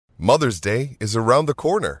Mother's Day is around the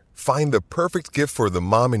corner. Find the perfect gift for the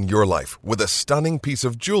mom in your life with a stunning piece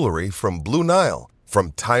of jewelry from Blue Nile.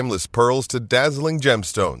 From timeless pearls to dazzling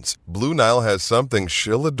gemstones, Blue Nile has something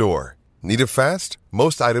she'll adore. Need it fast?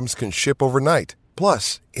 Most items can ship overnight.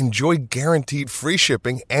 Plus, enjoy guaranteed free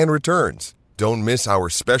shipping and returns. Don't miss our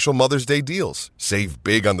special Mother's Day deals. Save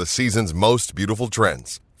big on the season's most beautiful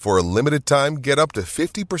trends. For a limited time, get up to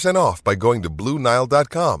 50% off by going to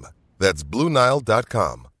BlueNile.com. That's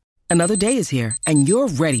BlueNile.com. Another day is here, and you're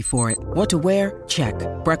ready for it. What to wear? Check.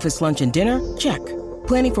 Breakfast, lunch, and dinner? Check.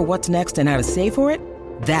 Planning for what's next and how to save for it?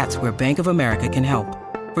 That's where Bank of America can help.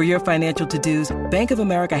 For your financial to-dos, Bank of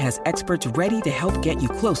America has experts ready to help get you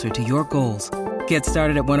closer to your goals. Get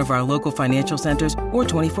started at one of our local financial centers or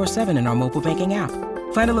 24/7 in our mobile banking app.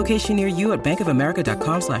 Find a location near you at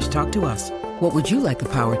bankofamerica.com/talktous. What would you like the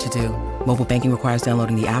power to do? Mobile banking requires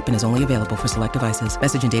downloading the app and is only available for select devices.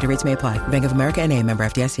 Message and data rates may apply. Bank of America N.A., member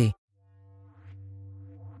FDIC.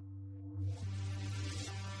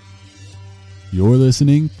 You're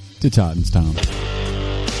listening to Titans Time.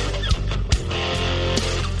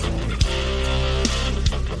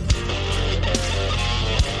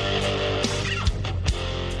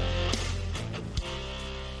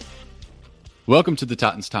 Welcome to the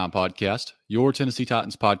Titans Time Podcast, your Tennessee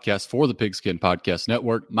Titans podcast for the Pigskin Podcast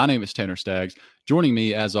Network. My name is Tanner Staggs. Joining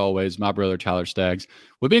me, as always, my brother Tyler Staggs.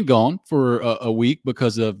 We've been gone for a week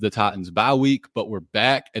because of the Titans bye week, but we're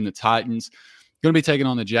back, and the Titans going to be taking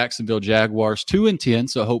on the Jacksonville Jaguars 2-10,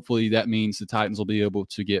 so hopefully that means the Titans will be able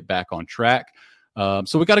to get back on track.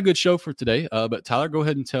 So we got a good show for today, but Tyler, go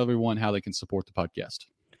ahead and tell everyone how they can support the podcast.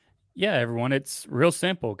 Yeah, everyone, it's real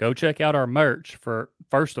simple. Go check out our merch.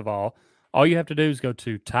 First of all you have to do is go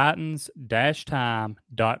to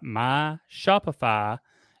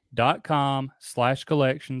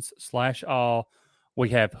titans-time.myshopify.com/collections/all. We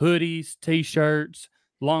have hoodies, t-shirts,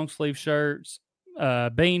 long sleeve shirts,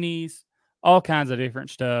 beanies, all kinds of different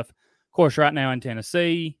stuff. Of course, right now in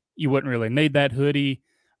Tennessee, you wouldn't really need that hoodie.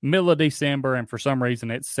 Middle of December, and for some reason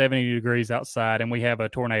it's 70 degrees outside, and we have a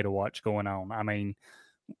tornado watch going on. I mean,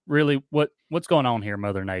 really, what's going on here,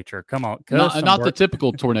 Mother Nature? Come on. Not the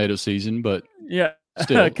typical tornado season, but yeah,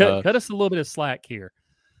 still, cut us a little bit of slack here.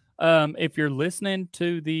 If you're listening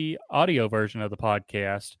to the audio version of the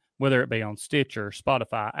podcast, whether it be on Stitcher,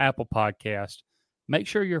 Spotify, Apple Podcast, make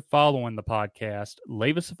sure you're following the podcast.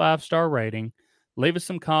 Leave us a 5-star rating. Leave us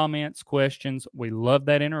some comments, questions. We love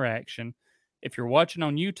that interaction. If you're watching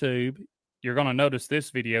on YouTube, you're going to notice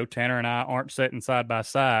this video. Tanner and I aren't sitting side by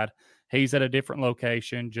side. He's at a different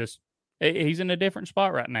location. He's in a different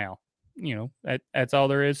spot right now. You know, that's all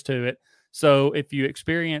there is to it. So if you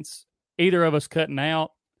experience either of us cutting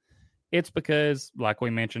out, it's because, like we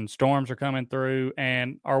mentioned, storms are coming through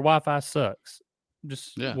and our Wi-Fi sucks.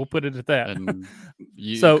 We'll put it at that. And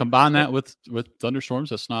you combine that with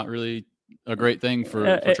thunderstorms. That's not really a great thing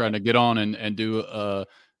for trying to get on and do a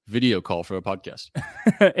video call for a podcast.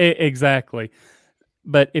 Exactly.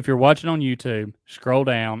 But if you're watching on YouTube, scroll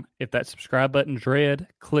down. If that subscribe button's red,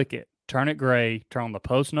 click it. Turn it gray. Turn on the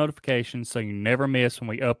post notifications so you never miss when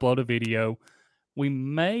we upload a video. We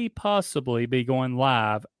may possibly be going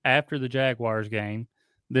live after the Jaguars game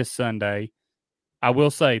this Sunday. I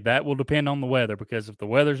will say that will depend on the weather, because if the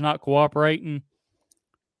weather's not cooperating,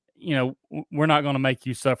 you know, we're not going to make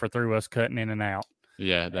you suffer through us cutting in and out.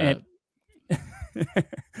 Yeah.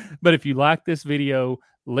 But if you like this video,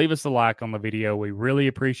 leave us a like on the video. We really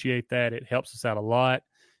appreciate that. It helps us out a lot.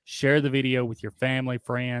 Share the video with your family,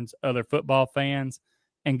 friends, other football fans,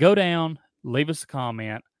 and go down, leave us a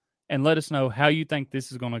comment, and let us know how you think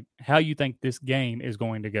this game is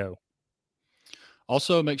going to go.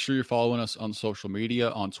 Also, make sure you're following us on social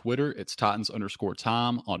media. On Twitter, it's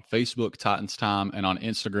Titans_time. On Facebook, Titans Time. And on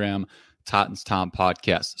Instagram, Titans Time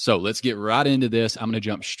Podcast. So let's get right into this. I'm going to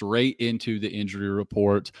jump straight into the injury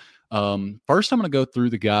report. First, I'm going to go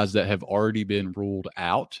through the guys that have already been ruled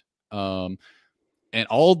out. And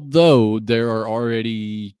although there are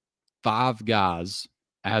already 5 guys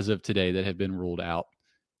as of today that have been ruled out,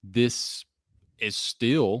 this is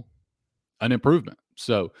still an improvement.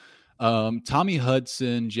 So Tommy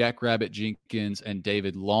Hudson, Jackrabbit Jenkins, and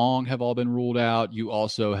David Long have all been ruled out. You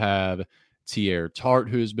also have Tierre Tart,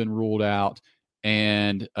 who has been ruled out,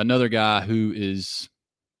 and another guy who is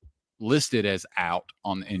listed as out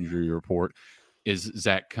on the injury report is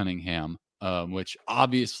Zach Cunningham, which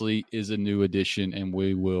obviously is a new addition, and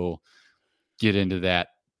we will get into that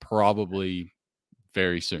probably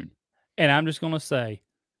very soon. And I'm just going to say,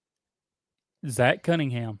 Zach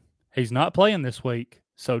Cunningham, he's not playing this week,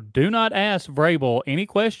 so do not ask Vrabel any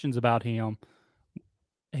questions about him.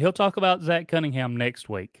 He'll talk about Zach Cunningham next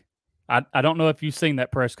week. I don't know if you've seen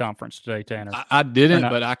that press conference today, Tanner. I didn't,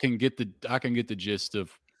 but I can get the gist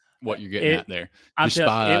of what you're getting at there.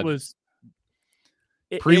 It was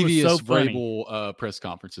previous it was so Vrabel press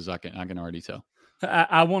conferences. I can already tell.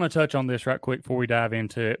 I want to touch on this right quick before we dive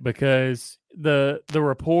into it, because the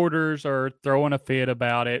reporters are throwing a fit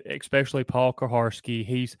about it, especially Paul Kuharsky.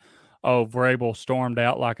 He's, Vrabel stormed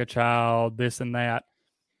out like a child, this and that.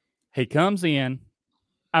 He comes in,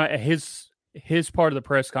 his part of the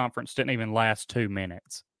press conference didn't even last 2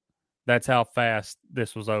 minutes. That's how fast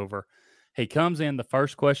this was over. He comes in, the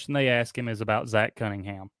first question they ask him is about Zach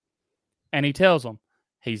Cunningham. And he tells them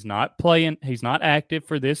he's not playing, he's not active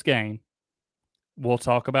for this game. We'll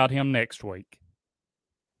talk about him next week.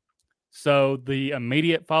 So the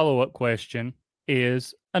immediate follow-up question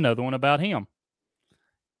is another one about him.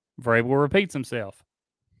 Vrabel repeats himself.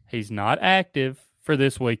 He's not active for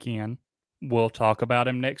this weekend. We'll talk about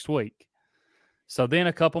him next week. So then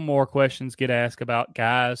a couple more questions get asked about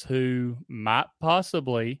guys who might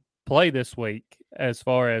possibly play this week as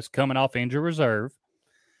far as coming off injury reserve,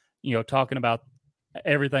 talking about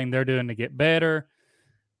everything they're doing to get better.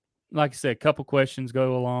 Like I said, a couple questions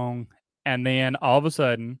go along, and then all of a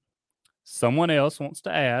sudden, someone else wants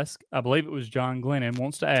to ask, I believe it was John Glennon,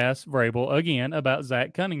 wants to ask Vrabel again about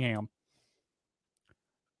Zach Cunningham.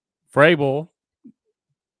 Vrabel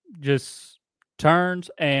just turns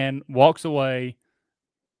and walks away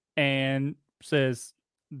and says,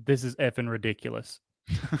 "This is effing ridiculous."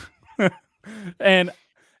 And,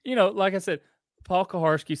 like I said, Paul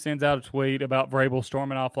Kuharsky sends out a tweet about Vrabel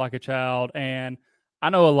storming off like a child, and I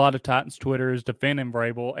know a lot of Titans Twitter is defending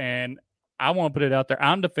Vrabel, and I want to put it out there.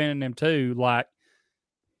 I'm defending him too. Like,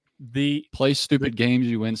 play stupid games,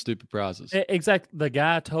 you win stupid prizes. Exactly. The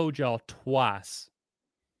guy told y'all twice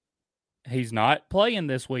he's not playing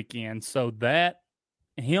this weekend, so that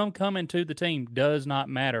him coming to the team does not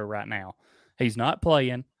matter right now. He's not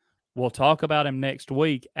playing. We'll talk about him next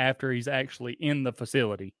week after he's actually in the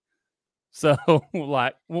facility. So,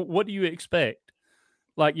 like, what do you expect?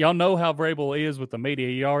 Like, y'all know how Vrabel is with the media.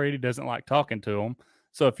 He already doesn't like talking to them.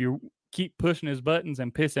 So if you keep pushing his buttons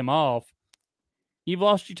and piss him off, you've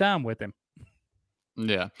lost your time with him.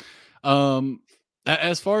 Yeah.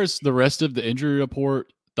 As far as the rest of the injury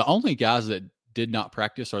report, the only guys that did not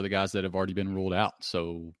practice are the guys that have already been ruled out.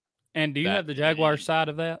 So, and do you have the Jaguars side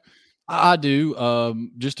of that? I do.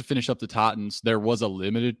 Just to finish up the Titans, there was a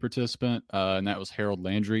limited participant, and that was Harold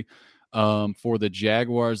Landry. For the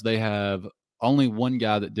Jaguars, they have only one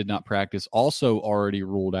guy that did not practice, also already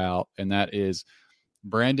ruled out, and that is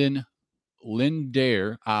Brandon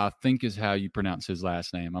Linder, I think is how you pronounce his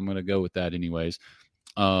last name. I'm going to go with that anyways.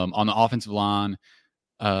 On the offensive line.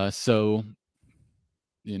 So,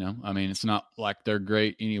 it's not like they're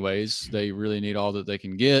great anyways. They really need all that they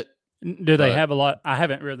can get. Do they have a lot? I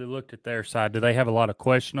haven't really looked at their side. Do they have a lot of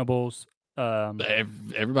questionables?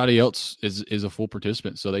 Everybody else is a full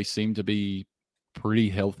participant, so they seem to be pretty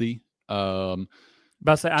healthy. I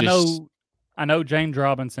know James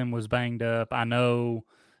Robinson was banged up. I know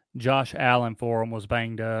Josh Allen for them was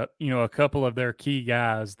banged up. A couple of their key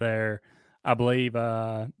guys there. I believe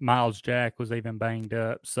Miles Jack was even banged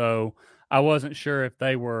up. So I wasn't sure if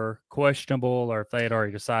they were questionable or if they had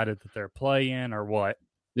already decided that they're playing or what.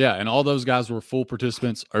 Yeah, and all those guys were full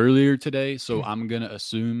participants earlier today, so I'm going to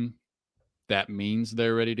assume that means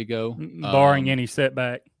they're ready to go. Barring any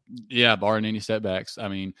setback. Yeah, barring any setbacks.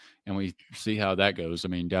 And we see how that goes.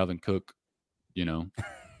 Dalvin Cook,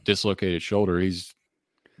 dislocated shoulder.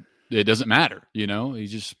 It doesn't matter, he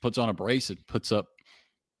just puts on a brace and puts up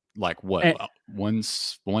like what?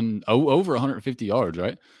 Over 150 yards,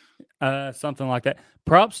 right? Something like that.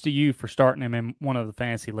 Props to you for starting him in one of the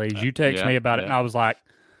fantasy leagues. You texted me about it, and I was like,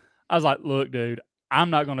 look, dude, I'm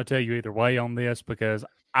not going to tell you either way on this because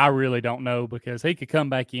I really don't know, because he could come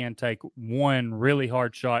back in, take one really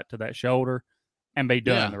hard shot to that shoulder, and be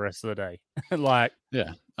done the rest of the day. But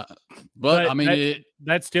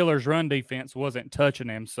that Steelers run defense wasn't touching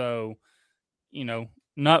him. So,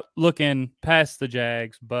 not looking past the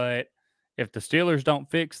Jags, but if the Steelers don't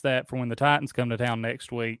fix that for when the Titans come to town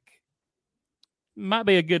next week, might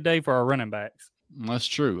be a good day for our running backs. That's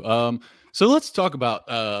true. So let's talk about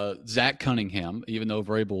Zach Cunningham, even though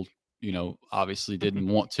Vrabel, obviously didn't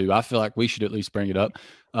want to. I feel like we should at least bring it up.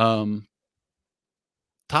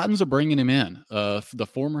 Titans are bringing him in. The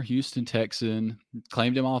former Houston Texan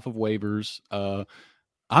claimed him off of waivers.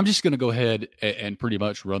 I'm just going to go ahead and pretty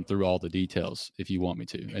much run through all the details if you want me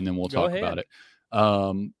to, and then we'll talk about it.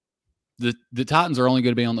 The Titans are only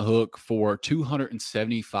going to be on the hook for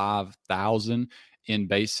 $275,000 in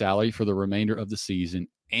base salary for the remainder of the season,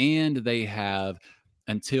 and they have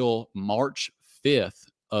until March 5th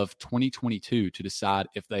of 2022 to decide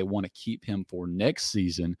if they want to keep him for next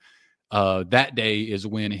season. That day is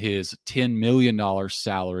when his $10 million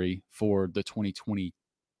salary for the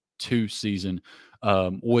 2022 season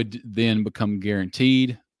would then become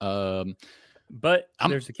guaranteed. But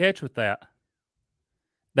there's a catch with that.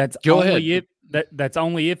 That's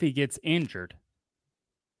only if he gets injured.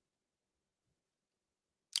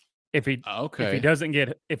 If he doesn't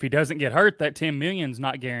get hurt, that $10 million is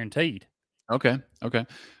not guaranteed. Okay.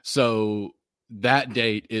 So that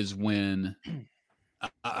date is when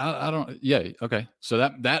I don't. Yeah. Okay. So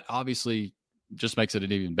that obviously just makes it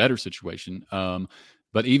an even better situation.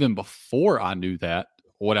 But even before I knew that,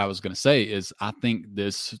 what I was going to say is I think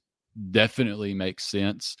this definitely makes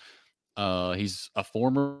sense. He's a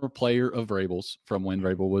former player of Vrabel's from when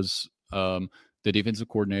Vrabel was the defensive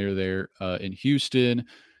coordinator there in Houston.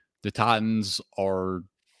 The Titans are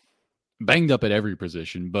banged up at every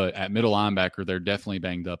position, but at middle linebacker, they're definitely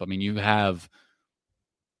banged up. I mean, you have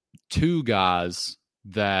two guys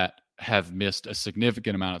that have missed a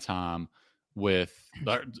significant amount of time with,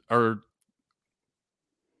 or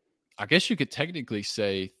I guess you could technically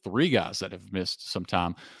say three guys that have missed some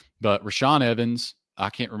time, but Rashaan Evans,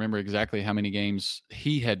 I can't remember exactly how many games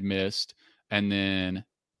he had missed. And then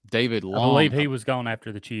David Long. I believe he was gone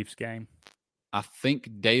after the Chiefs game. I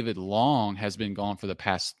think David Long has been gone for the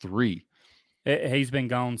past 3. He's been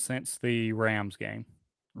gone since the Rams game.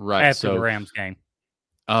 Right. After the Rams game.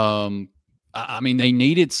 I mean, they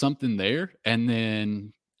needed something there. And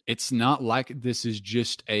then it's not like this is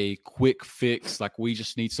just a quick fix. Like we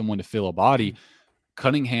just need someone to fill a body.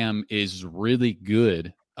 Cunningham is really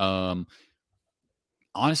good. Honestly,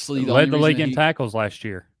 led the league in tackles last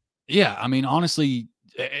year. Yeah. I mean, honestly,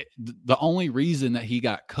 the only reason that he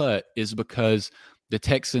got cut is because the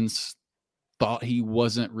Texans thought he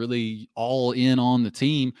wasn't really all in on the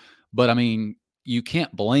team. But I mean, you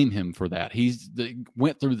can't blame him for that.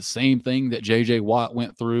 Went through the same thing that J.J. Watt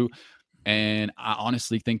went through. And I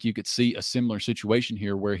honestly think you could see a similar situation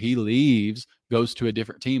here where he leaves, goes to a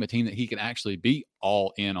different team, a team that he can actually be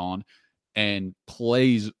all in on and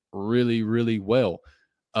plays really, really well.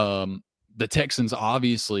 The Texans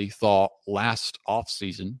obviously thought last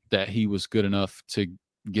offseason that he was good enough to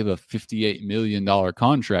give a $58 million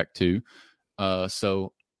contract to.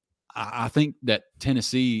 So I think that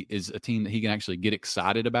Tennessee is a team that he can actually get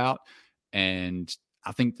excited about. And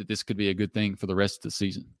I think that this could be a good thing for the rest of the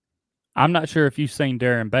season. I'm not sure if you've seen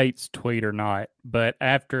Darren Bates' tweet or not, but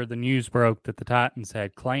after the news broke that the Titans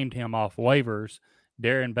had claimed him off waivers,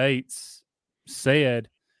 Darren Bates said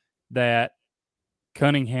that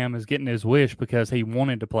Cunningham is getting his wish because he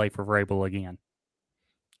wanted to play for Vrabel again.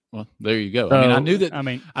 Well, there you go. So, I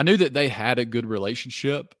knew that they had a good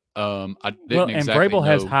relationship. And Vrabel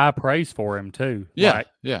has high praise for him too. Yeah,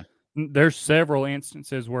 There's several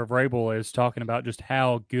instances where Vrabel is talking about just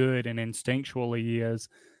how good and instinctual he is,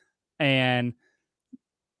 and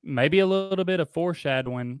maybe a little bit of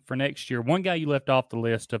foreshadowing for next year. One guy you left off the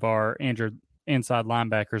list of our injured inside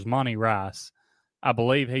linebackers, Monty Rice. I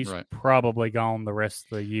believe he's probably gone the rest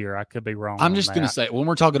of the year. I could be wrong. I'm just going to say, when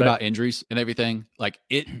we're talking about injuries and everything, like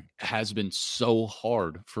it has been so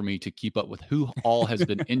hard for me to keep up with who all has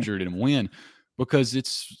been injured and when,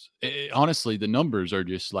 because honestly, the numbers are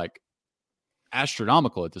just like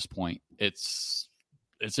astronomical at this point. It's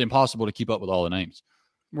impossible to keep up with all the names.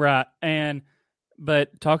 Right.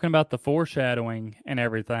 But talking about the foreshadowing and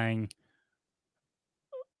everything,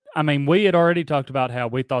 I mean, we had already talked about how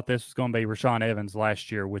we thought this was going to be Rashaan Evans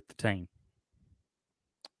last year with the team.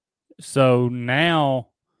 So now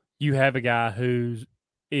you have a guy who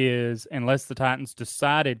is, unless the Titans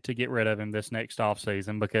decided to get rid of him this next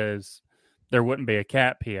offseason because there wouldn't be a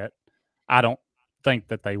cap hit. I don't think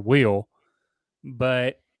that they will.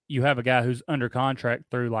 But you have a guy who's under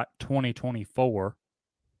contract through like 2024.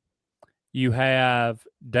 You have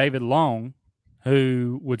David Long,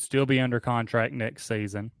 who would still be under contract next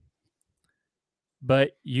season.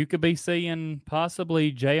 But you could be seeing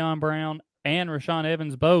possibly Jayon Brown and Rashaan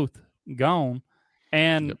Evans both gone.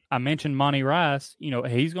 And I mentioned Monty Rice.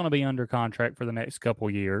 He's going to be under contract for the next couple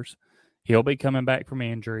years. He'll be coming back from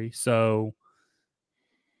injury. So,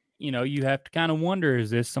 you have to kind of wonder,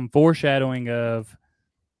 is this some foreshadowing of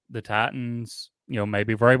the Titans?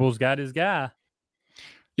 Maybe Vrabel's got his guy.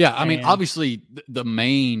 Yeah, I mean, obviously the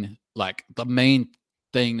main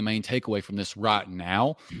takeaway from this right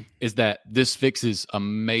now is that this fixes a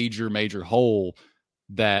major, major hole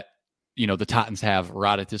that, the Titans have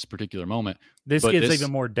right at this particular moment. This gives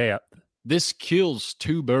even more depth. This kills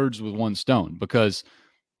two birds with one stone, because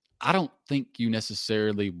I don't think you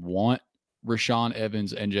necessarily want Rashaan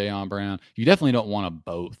Evans and Jayon Brown. You definitely don't want them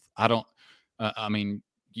both.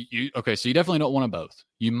 Okay, so you definitely don't want them both.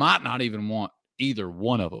 You might not even want either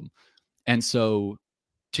one of them. And so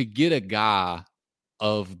to get a guy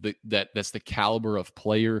that's the caliber of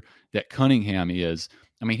player that Cunningham is,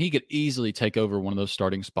 I mean, he could easily take over one of those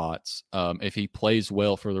starting spots if he plays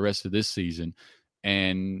well for the rest of this season.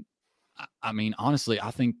 And I mean, honestly,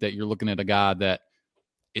 I think that you're looking at a guy that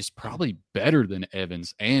is probably better than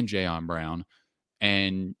Evans and Jayon Brown.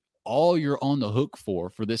 And all you're on the hook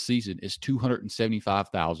for this season is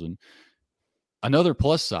 $275,000. Another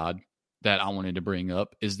plus side that I wanted to bring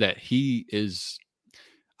up is that he is,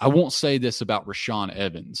 I won't say this about Rashaan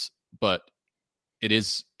Evans, but it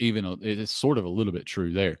is sort of a little bit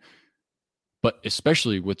true there. But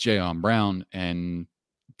especially with Jayon Brown and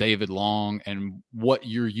David Long and what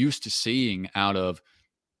you're used to seeing out of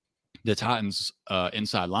the Titans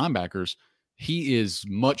inside linebackers, he is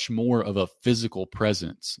much more of a physical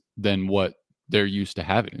presence than what they're used to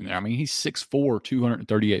having in there. I mean, he's 6'4",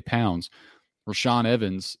 238 pounds. Rashaan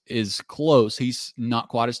Evans is close. He's not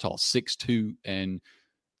quite as tall, 6'2" and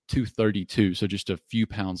 232, so just a few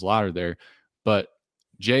pounds lighter there. But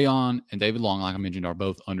Jayon and David Long, like I mentioned, are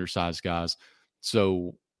both undersized guys.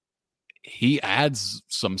 So he adds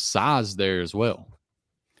some size there as well.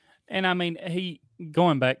 And I mean,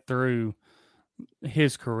 going back through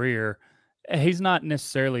his career, he's not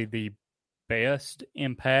necessarily the best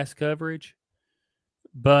in pass coverage,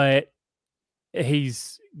 but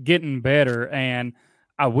he's getting better. And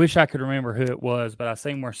I wish I could remember who it was, but I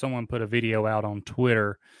seen where someone put a video out on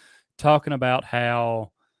Twitter talking about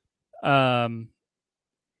how,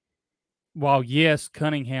 while yes,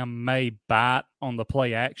 Cunningham may bite on the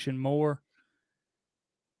play action more,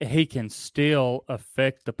 he can still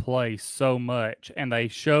affect the play so much. And they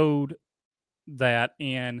showed that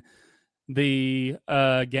in the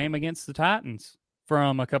game against the Titans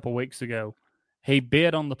from a couple weeks ago. He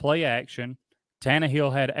bid on the play action.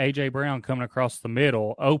 Tannehill had A.J. Brown coming across the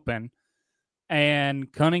middle open,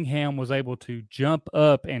 and Cunningham was able to jump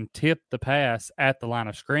up and tip the pass at the line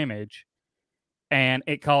of scrimmage, and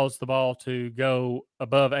it caused the ball to go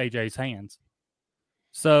above A.J.'s hands.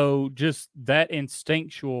 So just that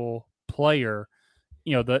instinctual player,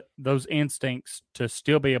 those instincts to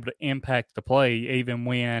still be able to impact the play even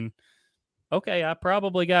when, okay, I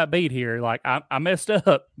probably got beat here. Like, I messed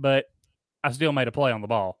up, but I still made a play on the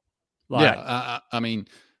ball. I mean,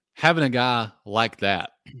 having a guy like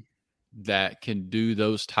that can do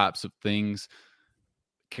those types of things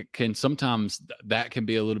can sometimes that can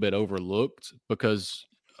be a little bit overlooked because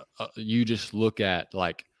you just look at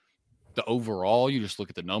like the overall, you just look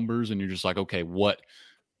at the numbers and you're just like, okay, what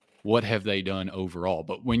have they done overall?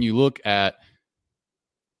 But when you look at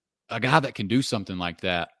a guy that can do something like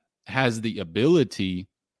that, has the ability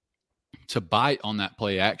to bite on that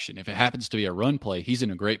play action. If it happens to be a run play, he's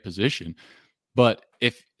in a great position. But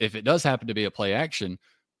if it does happen to be a play action,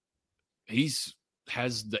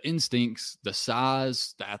 has the instincts, the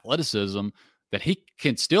size, the athleticism that he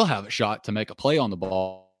can still have a shot to make a play on the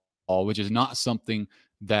ball, which is not something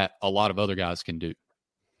that a lot of other guys can do.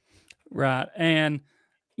 Right. And,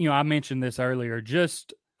 I mentioned this earlier,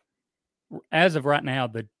 just as of right now,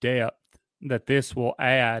 the depth that this will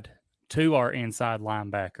add to our inside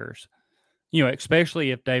linebackers,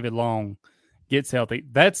 especially if David Long gets healthy.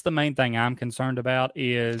 That's the main thing I'm concerned about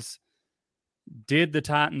is, did the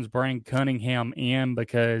Titans bring Cunningham in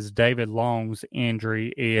because David Long's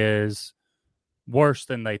injury is worse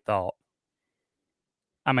than they thought?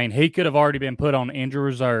 I mean, he could have already been put on injury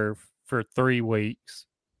reserve for 3 weeks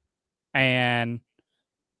and,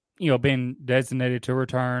 been designated to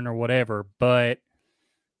return or whatever. But,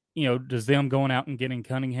 does them going out and getting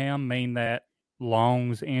Cunningham mean that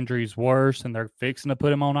Long's injury is worse and they're fixing to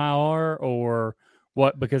put him on IR or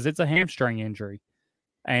what? Because it's a hamstring injury.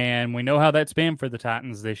 And we know how that's been for the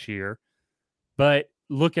Titans this year. But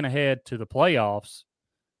looking ahead to the playoffs,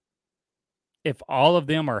 if all of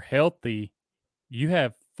them are healthy, you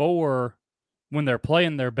have 4, when they're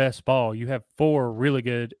playing their best ball, you have 4 really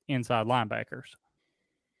good inside linebackers.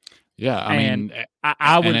 Yeah,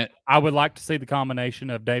 I would like to see the combination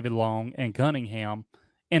of David Long and Cunningham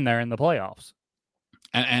in there in the playoffs.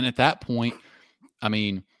 And at that point, I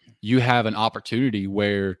mean, you have an opportunity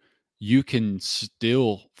where you can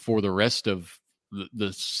still, for the rest of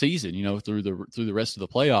the season, through the rest of the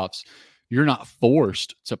playoffs, you're not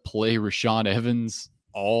forced to play Rashaan Evans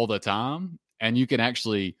all the time, and you can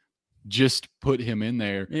actually just put him in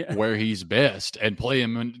there where he's best and play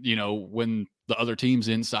him, when the other team's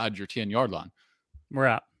inside your 10-yard line.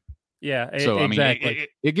 Right. Yeah. So exactly. I mean,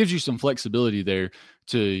 it gives you some flexibility there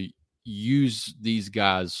to use these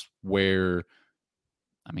guys where,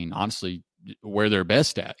 I mean, honestly, where they're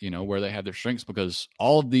best at, where they have their strengths, because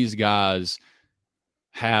all of these guys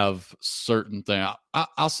have certain things.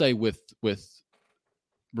 I'll say with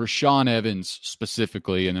Rashaan Evans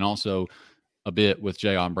specifically, and then also a bit with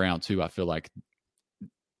Jayon Brown too, I feel like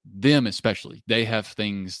them especially, they have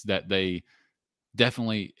things that they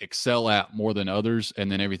definitely excel at more than others,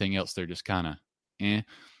 and then everything else they're just kind of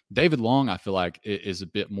David Long, I feel like, is a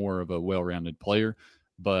bit more of a well-rounded player,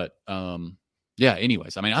 but yeah,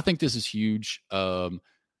 anyways, I mean, I think this is huge.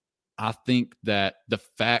 I think that the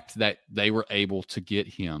fact that they were able to get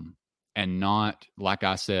him and not, like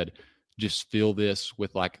I said, just fill this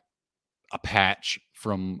with like a patch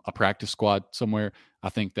from a practice squad somewhere, I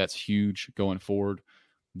think that's huge going forward.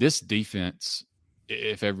 This defense,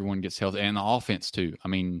 if everyone gets healthy, and the offense too. I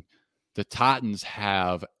mean, the Titans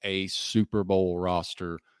have a Super Bowl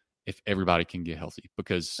roster if everybody can get healthy,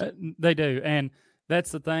 because they do. And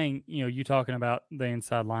that's the thing, you talking about the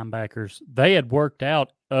inside linebackers. They had worked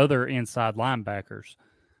out other inside linebackers.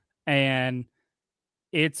 And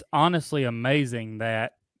it's honestly amazing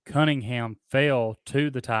that Cunningham fell to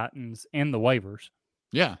the Titans in the waivers.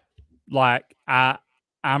 Yeah. Like,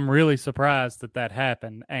 I'm really surprised that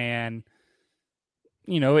happened. And,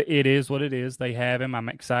 it is what it is. They have him. I'm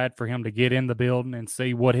excited for him to get in the building and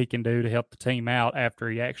see what he can do to help the team out after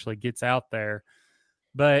he actually gets out there.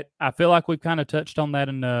 But I feel like we've kind of touched on that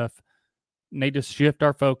enough. Need to shift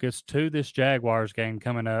our focus to this Jaguars game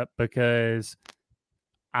coming up, because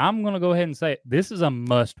I'm going to go ahead and say it. This is a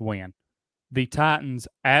must win. The Titans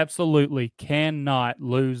absolutely cannot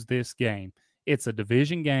lose this game. It's a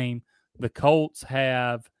division game. The Colts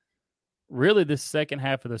have really this second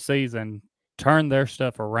half of the season turned their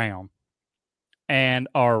stuff around and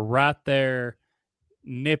are right there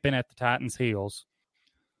nipping at the Titans' heels.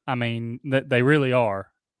 I mean, they really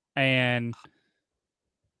are. And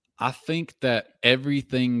I think that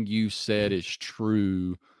everything you said is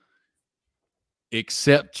true,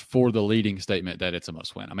 except for the leading statement that it's a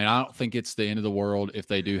must win. I mean, I don't think it's the end of the world if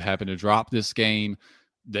they do happen to drop this game.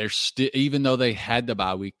 There's still, even though they had the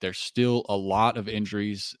bye week, there's still a lot of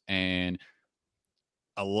injuries, and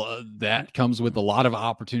that comes with a lot of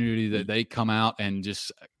opportunity that they come out and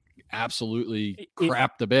just absolutely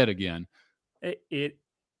crap the bed again. It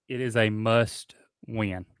is a must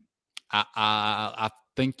win. I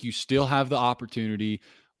think you still have the opportunity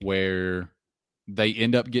where they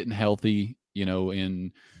end up getting healthy,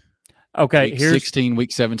 in week 16,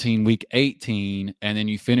 week 17, week 18, and then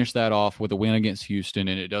you finish that off with a win against Houston,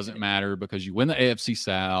 and it doesn't matter because you win the AFC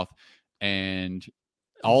South, and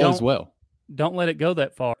all is well. Don't let it go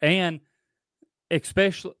that far. And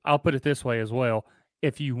especially, I'll put it this way as well,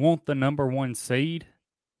 if you want the number one seed,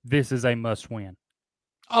 this is a must win.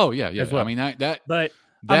 Oh, yeah. Well. I mean, that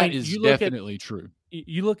is definitely true.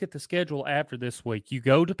 You look at the schedule after this week. You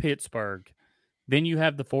go to Pittsburgh. Then you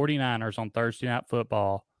have the 49ers on Thursday Night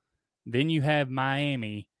Football. Then you have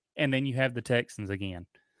Miami. And then you have the Texans again.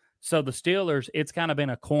 So the Steelers, it's kind of been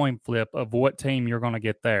a coin flip of what team you're going to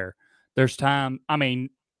get there. There's time. I mean,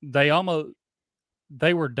 they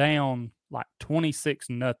were down like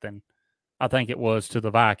 26-0, I think it was, to the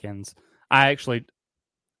Vikings. I actually,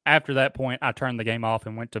 after that point, I turned the game off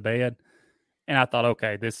and went to bed. And I thought,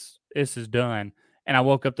 okay, this is done. And I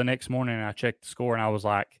woke up the next morning and I checked the score and I was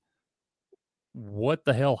like, what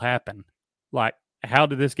the hell happened? Like, how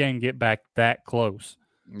did this game get back that close?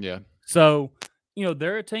 Yeah. So,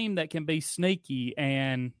 they're a team that can be sneaky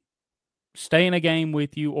and stay in a game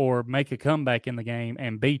with you or make a comeback in the game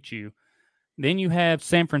and beat you. Then you have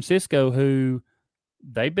San Francisco, who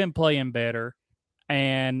they've been playing better.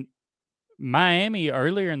 And Miami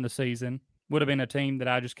earlier in the season would have been a team that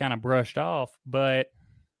I just kind of brushed off, but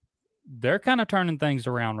they're kind of turning things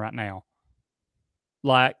around right now.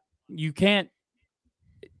 Like, you can't,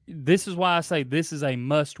 this is why I say this is a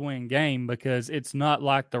must-win game, because it's not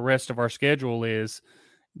like the rest of our schedule is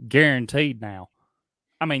guaranteed now.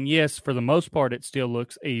 I mean, yes, for the most part, it still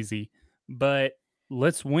looks easy, but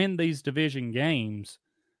let's win these division games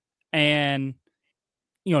and,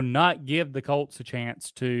 not give the Colts a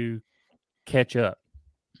chance to catch up.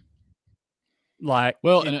 Like,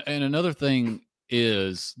 well, and another thing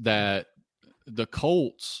is that the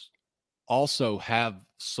Colts also have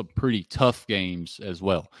some pretty tough games as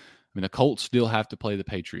well. I mean, the Colts still have to play the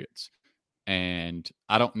Patriots, and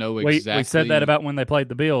I don't know exactly. We said that about when they played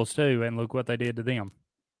the Bills too, and look what they did to them.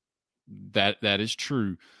 That is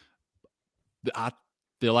true. I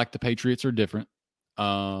feel like the Patriots are different,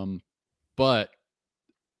 but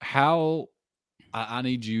how I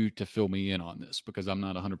need you to fill me in on this, because I'm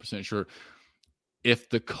not 100% sure. If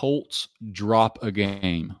the Colts drop a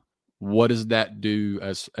game, what does that do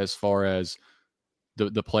as far as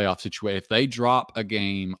the playoff situation. If they drop a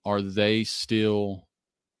game, are they still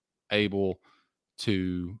able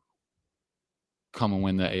to come and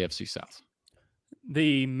win the AFC South?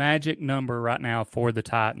 The magic number right now for the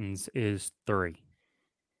Titans is 3.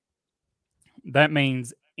 That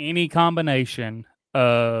means any combination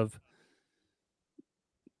of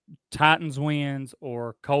Titans wins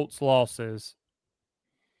or Colts losses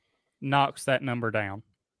knocks that number down.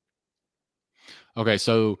 Okay,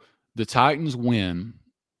 so the Titans win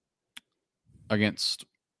against,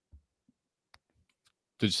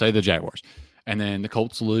 did you say the Jaguars? And then the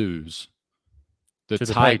Colts lose To the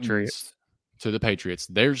Titans Patriots. to the Patriots.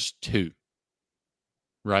 There's 2,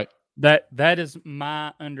 right? That is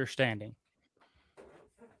my understanding.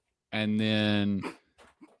 And then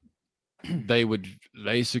they would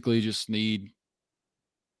basically just need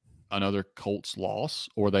another Colts loss,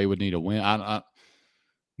 or they would need a win.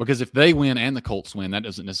 Because if they win and the Colts win, that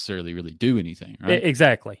doesn't necessarily really do anything, right?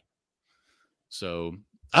 Exactly. So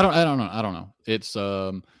I don't know. It's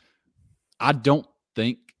I don't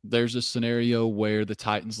think there's a scenario where the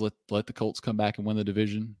Titans let the Colts come back and win the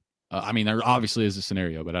division. I mean, there obviously is a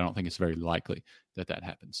scenario, but I don't think it's very likely that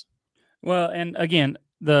happens. Well, and again,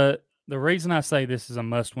 the reason I say this is a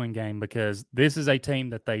must-win game because this is a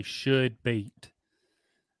team that they should beat.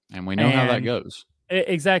 And we know how that goes.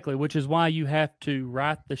 Exactly, which is why you have to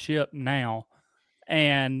right the ship now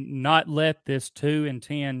and not let this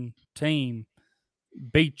 2-10 team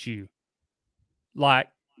beat you. Like,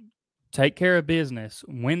 take care of business,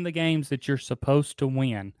 win the games that you're supposed to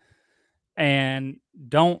win, and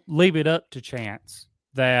don't leave it up to chance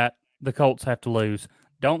that the Colts have to lose.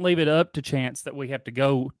 Don't leave it up to chance that we have to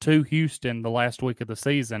go to Houston the last week of the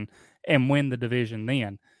season and win the division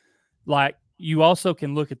then. Like, you also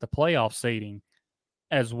can look at the playoff seeding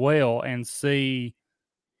as well and see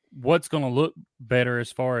what's going to look better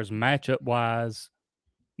as far as matchup-wise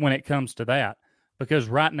when it comes to that. Because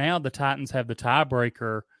right now the Titans have the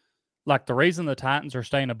tiebreaker. Like, the reason the Titans are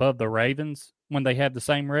staying above the Ravens when they have the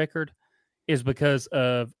same record is because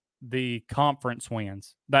of the conference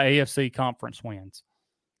wins, the AFC conference wins.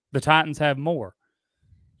 The Titans have more.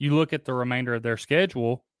 You look at the remainder of their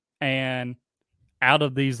schedule, and out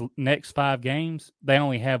of these next 5 games, they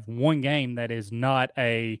only have 1 game that is not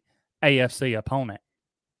a AFC opponent.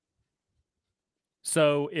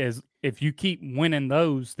 So if you keep winning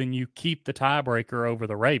those, then you keep the tiebreaker over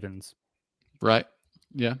the Ravens. Right.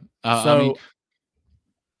 Yeah. So,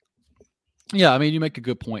 I mean, you make a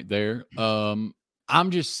good point there.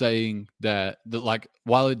 I'm just saying that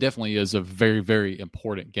while it definitely is a very, very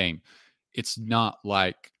important game, it's not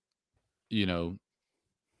like,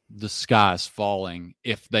 the sky's falling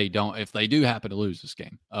if they do happen to lose this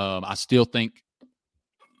game. I still think,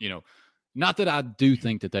 not that I do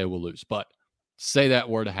think that they will lose, but say that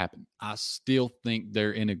were to happen, I still think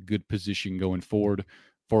they're in a good position going forward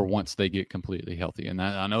for once they get completely healthy. And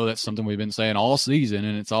I know that's something we've been saying all season,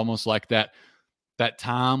 and it's almost like that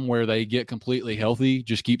time where they get completely healthy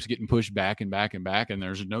just keeps getting pushed back and back and back, and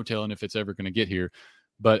there's no telling if it's ever going to get here.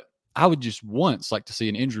 But I would just once like to see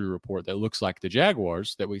an injury report that looks like the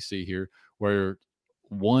Jaguars that we see here, where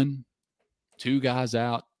 1-2 guys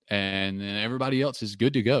out and then everybody else is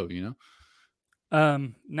good to go,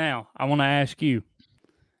 Now, I want to ask you,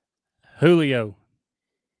 Julio,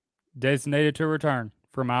 designated to return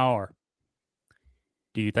from IR.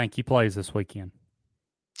 Do you think he plays this weekend?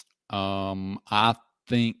 I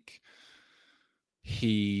think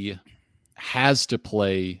he has to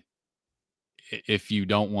play if you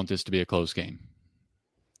don't want this to be a close game.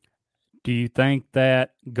 Do you think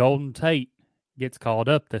that Golden Tate gets called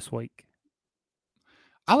up this week?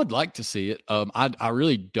 I would like to see it. I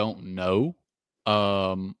really don't know.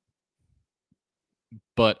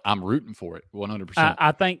 But I'm rooting for it 100%.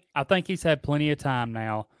 I think he's had plenty of time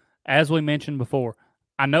now. As we mentioned before,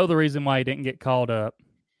 I know the reason why he didn't get called up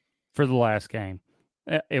for the last game.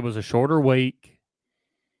 It was a shorter week,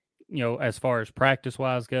 as far as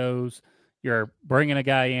practice-wise goes. You're bringing a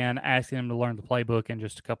guy in, asking him to learn the playbook in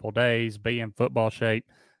just a couple of days, be in football shape.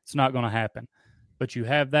 It's not going to happen. But you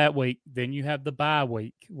have that week. Then you have the bye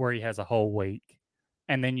week where he has a whole week.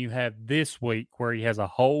 And then you have this week where he has a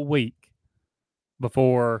whole week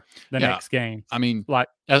before the next game. I mean, like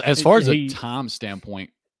as far as a time standpoint,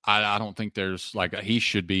 I don't think there's he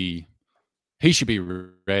should be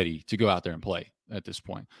ready to go out there and play at this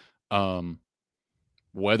point.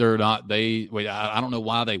 Whether or not I don't know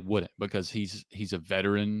why they wouldn't, because he's a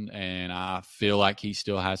veteran and I feel like he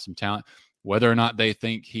still has some talent. Whether or not they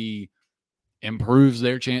think he improves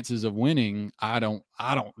their chances of winning, I don't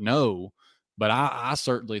know, but I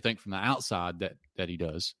certainly think from the outside that he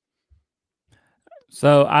does.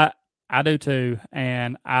 So I I do too,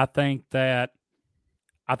 and I think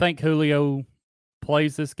Julio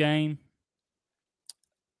plays this game.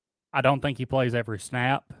 I don't think he plays every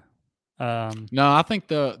snap. No, I think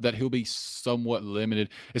that he'll be somewhat limited,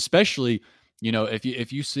 especially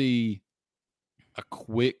if you see a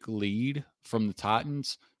quick lead from the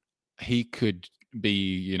Titans, he could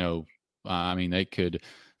be they could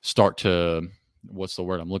start to, what's the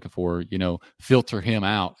word I'm looking for? Filter him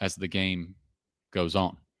out as the game goes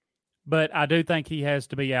on. But I do think he has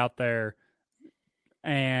to be out there,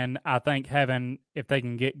 and I think if they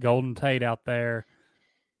can get Golden Tate out there,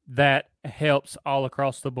 that helps all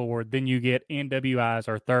across the board. Then you get NWI as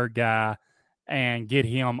our third guy and get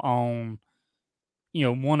him on,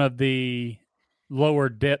 one of the lower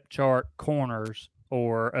depth chart corners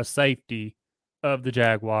or a safety of the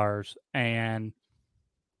Jaguars, and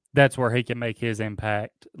that's where he can make his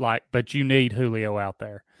impact. But you need Julio out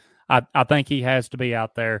there. I think he has to be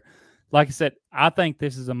out there. Like I said, I think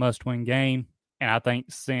this is a must-win game, and I think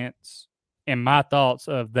since, in my thoughts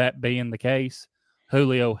of that being the case,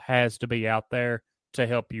 Julio has to be out there to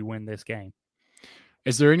help you win this game.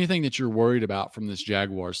 Is there anything that you're worried about from this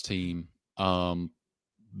Jaguars team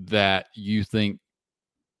that you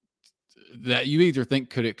either think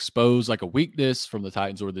could expose like a weakness from the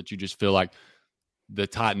Titans, or that you just feel like the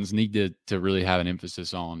Titans need to really have an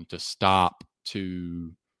emphasis on to stop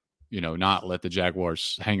to, not let the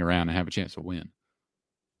Jaguars hang around and have a chance to win?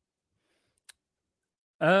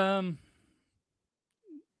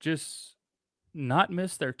 Just not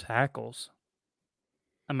miss their tackles.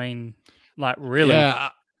 I mean, really.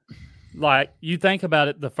 Yeah. You think about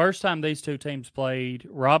it, the first time these two teams played,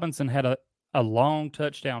 Robinson had a long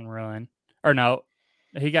touchdown run. Or no,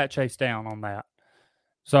 he got chased down on that.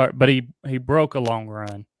 Sorry, but he broke a long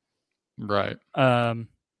run. Right.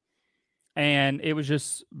 And it was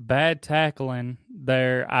just bad tackling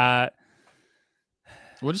there.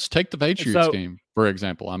 Well, just take the Patriots game, for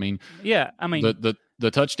example. I mean, the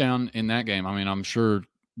touchdown in that game, I mean, I'm sure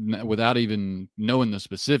without even knowing the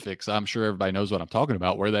specifics, I'm sure everybody knows what I'm talking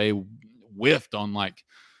about, where they whiffed on like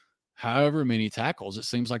however many tackles. It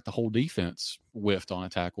seems like the whole defense whiffed on a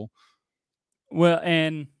tackle. Well,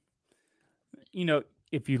 and,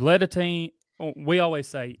 if you let a team, we always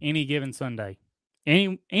say any given Sunday,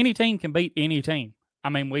 any team can beat any team. I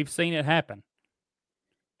mean, we've seen it happen.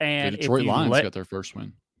 And the Detroit Lions got their first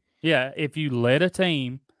win. Yeah, if you let a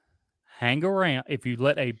team hang around, if you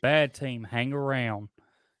let a bad team hang around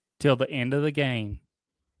till the end of the game,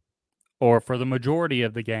 or for the majority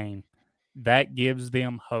of the game, that gives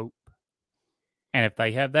them hope. And if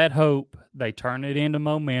they have that hope, they turn it into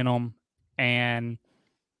momentum and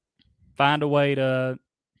find a way to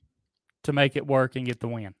make it work and get the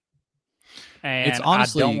win. And I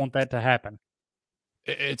don't want that to happen.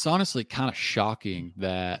 It's honestly kind of shocking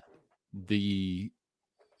that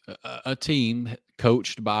a team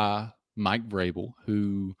coached by Mike Vrabel,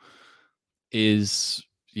 who is,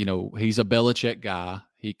 he's a Belichick guy.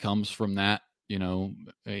 He comes from that,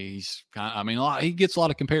 he's he gets a lot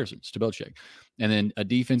of comparisons to Belichick. And then a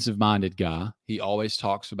defensive-minded guy. He always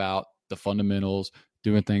talks about the fundamentals,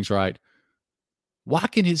 doing things right. Why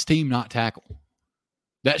can his team not tackle?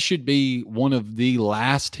 That should be one of the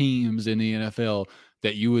last teams in the NFL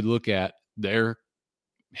that you would look at their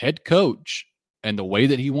head coach and the way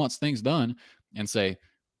that he wants things done and say,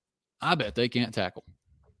 I bet they can't tackle.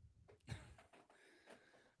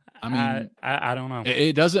 I mean, I don't know.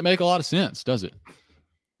 It doesn't make a lot of sense, does it?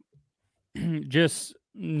 Just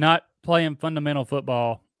not playing fundamental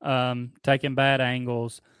football, taking bad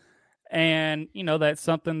angles. And, that's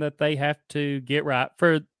something that they have to get right.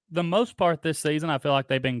 For the most part this season, I feel like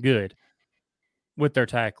they've been good with their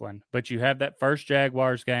tackling. But you have that first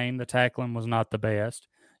Jaguars game, the tackling was not the best.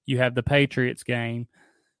 You have the Patriots game.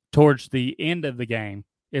 Towards the end of the game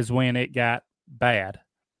is when it got bad.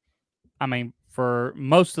 I mean, for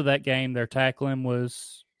most of that game, their tackling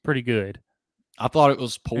was pretty good. I thought it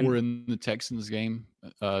was poor in the Texans game,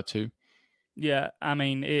 too. Yeah, I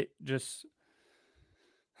mean, it just...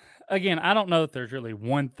 Again, I don't know if there's really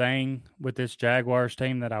one thing with this Jaguars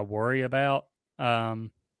team that I worry about.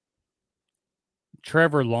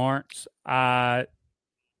 Trevor Lawrence, I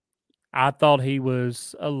thought he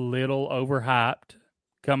was a little overhyped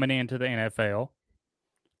coming into the NFL.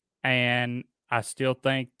 And I still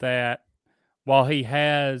think that while he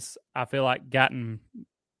has, I feel like, gotten,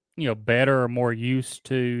 better or more used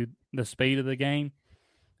to the speed of the game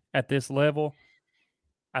at this level,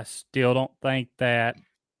 I still don't think that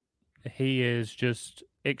he is just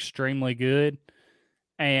extremely good.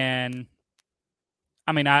 And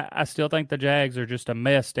I mean, I still think the Jags are just a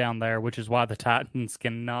mess down there, which is why the Titans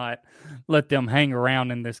cannot let them hang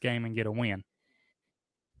around in this game and get a win.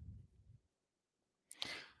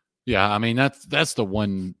 Yeah, I mean, that's the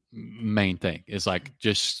one main thing is like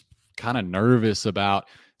just kind of nervous about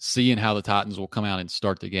seeing how the Titans will come out and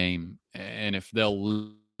start the game, and if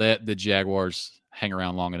they'll let the Jaguars hang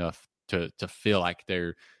around long enough to feel like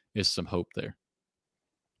there is some hope there.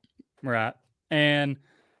 Right. And,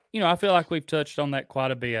 I feel like we've touched on that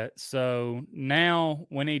quite a bit. So now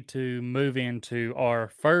we need to move into our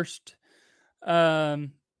first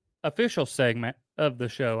official segment of the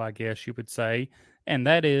show, I guess you would say. And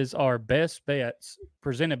that is our best bets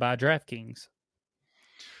presented by DraftKings.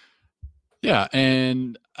 Yeah.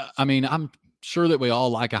 And I mean, I'm sure that we all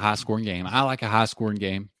like a high scoring game. I like a high scoring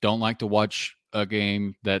game. Don't like to watch a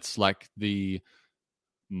game that's like the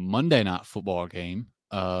Monday Night Football game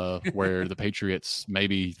where the Patriots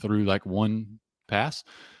maybe threw like one pass.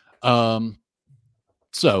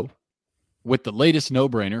 So with the latest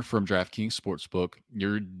no-brainer from DraftKings Sportsbook,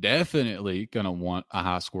 you're definitely going to want a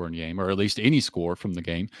high-scoring game, or at least any score from the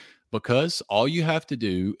game, because all you have to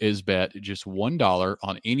do is bet just $1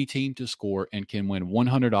 on any team to score and can win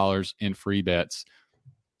 $100 in free bets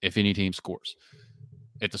if any team scores.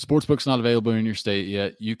 If the sportsbook's not available in your state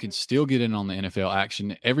yet, you can still get in on the NFL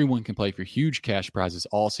action. Everyone can play for huge cash prizes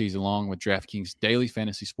all season long with DraftKings daily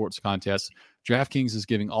fantasy sports contests. DraftKings is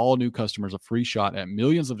giving all new customers a free shot at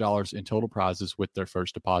millions of dollars in total prizes with their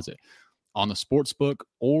first deposit. On the sportsbook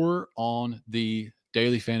or on the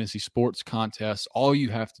daily fantasy sports contest, all you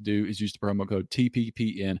have to do is use the promo code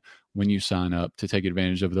TPPN when you sign up to take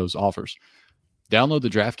advantage of those offers. Download the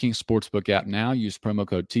DraftKings Sportsbook app now. Use promo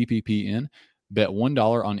code TPPN. Bet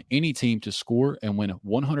 $1 on any team to score and win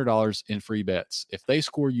 $100 in free bets. If they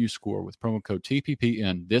score, you score with promo code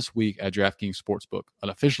TPPN this week at DraftKings Sportsbook, an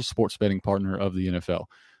official sports betting partner of the NFL.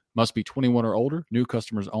 Must be 21 or older, new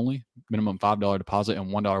customers only, minimum $5 deposit and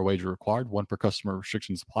 $1 wager required. One per customer,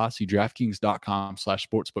 restrictions apply. See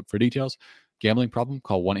DraftKings.com/sportsbook for details. Gambling problem?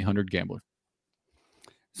 Call 1-800-GAMBLER.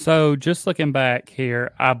 So just looking back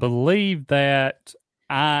here, I believe that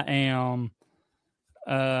I am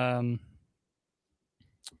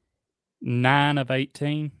 9 of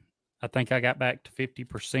 18. I think I got back to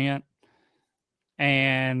 50%.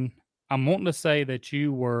 And I'm wanting to say that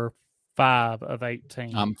you were 5 of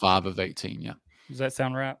 18. I'm 5 of 18, yeah. Does that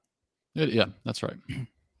sound right? Yeah, that's right.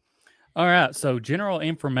 All right. So general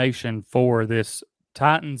information for this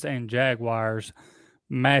Titans and Jaguars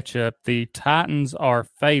matchup. The Titans are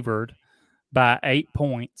favored by 8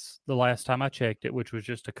 points the last time I checked it, which was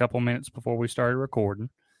just a couple minutes before we started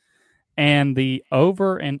recording. And the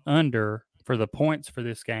over and under for the points for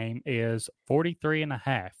this game is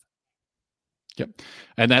 43.5. Yep.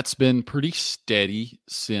 And that's been pretty steady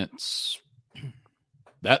since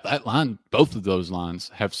that line. Both of those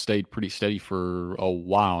lines have stayed pretty steady for a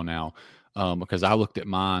while now. Because I looked at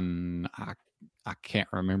mine, I can't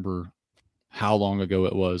remember how long ago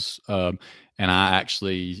it was. And I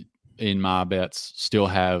actually, in my bets, still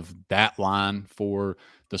have that line for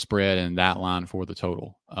the spread and that line for the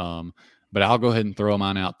total. But I'll go ahead and throw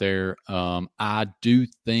mine out there. I do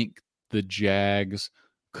think the Jags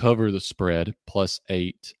cover the spread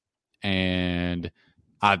 +8. And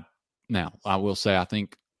I will say, I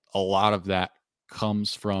think a lot of that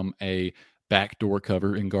comes from a backdoor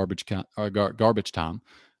cover in garbage time.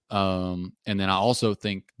 And then I also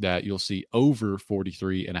think that you'll see over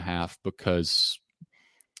 43.5 because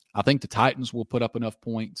I think the Titans will put up enough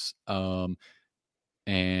points.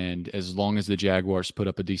 And as long as the Jaguars put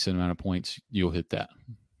up a decent amount of points, you'll hit that.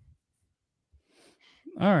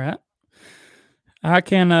 All right. I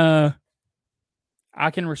can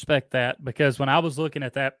respect that because when I was looking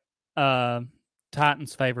at that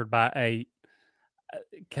Titans favored by 8,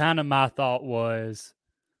 kind of my thought was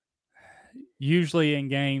usually in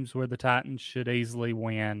games where the Titans should easily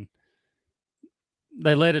win,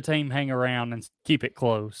 they let a team hang around and keep it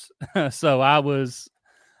close. So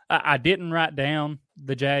I didn't write down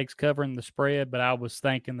the Jags covering the spread, but I was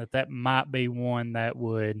thinking that might be one that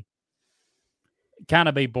would kind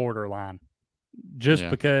of be borderline. Just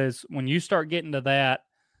because when you start getting to that,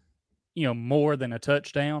 more than a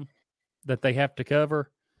touchdown that they have to cover,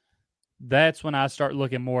 that's when I start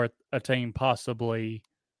looking more at a team possibly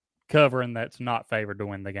covering that's not favored to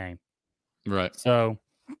win the game. Right. So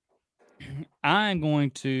I'm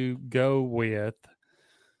going to go with,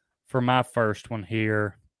 for my first one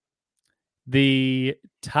here, the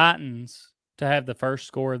Titans to have the first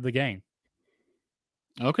score of the game.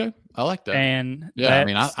 Okay, I like that. And yeah, I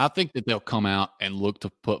mean, I think that they'll come out and look to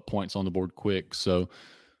put points on the board quick. So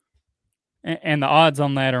And the odds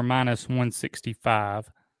on that are minus 165.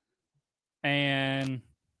 And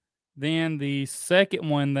then the second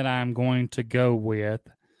one that I'm going to go with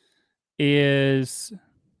is,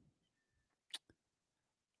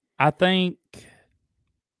 I think,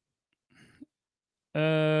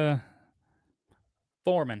 Foreman,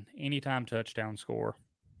 anytime touchdown score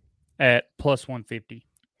at plus 150.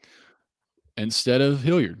 Instead of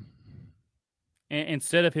Hilliard.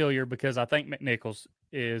 Instead of Hilliard, because I think McNichols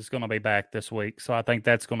is going to be back this week. So I think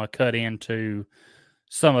that's going to cut into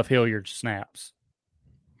some of Hilliard's snaps.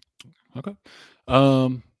 Okay.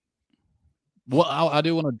 Well, I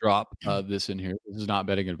do want to drop this in here. This is not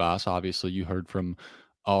betting advice. Obviously, you heard from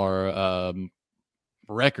our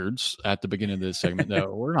records at the beginning of this segment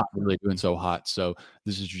that we're not really doing so hot. So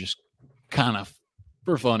this is just kind of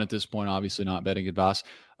for fun at this point, obviously not betting advice.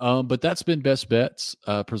 But that's been Best Bets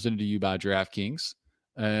presented to you by DraftKings.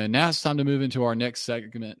 Now it's time to move into our next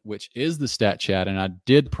segment, which is the Stat Chat. And I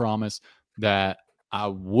did promise that I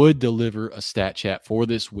would deliver a Stat Chat for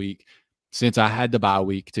this week since I had the bye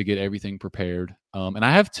week to get everything prepared. And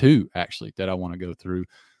I have two, actually, that I want to go through.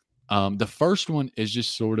 The first one is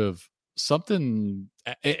just sort of something,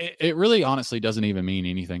 it really honestly doesn't even mean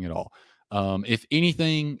anything at all. If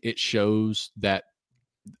anything, it shows that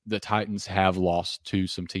the Titans have lost to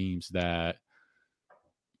some teams that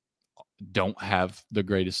don't have the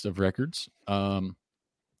greatest of records.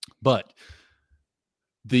 But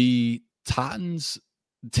the teams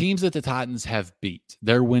that the Titans have beat,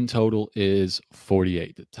 their win total is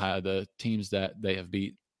 48. The teams that they have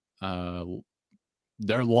beat,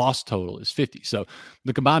 their loss total is 50. So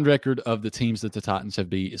the combined record of the teams that the Titans have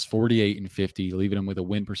beat is 48-50, leaving them with a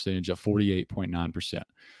win percentage of 48.9%.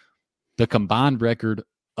 The combined record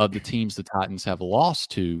of the teams the Titans have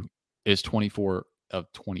lost to is 24 and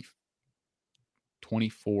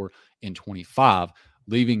 25,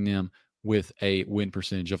 leaving them with a win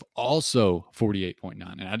percentage of also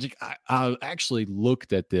 48.9. And I actually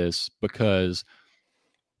looked at this because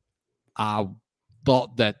I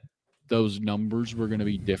thought that those numbers were going to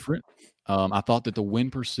be different. I thought that the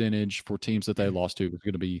win percentage for teams that they lost to was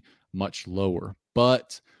going to be much lower,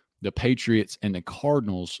 but the Patriots and the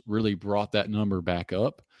Cardinals really brought that number back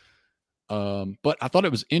up. But I thought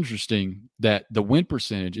it was interesting that the win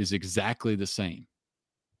percentage is exactly the same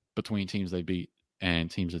between teams they beat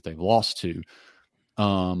and teams that they've lost to.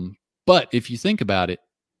 But if you think about it,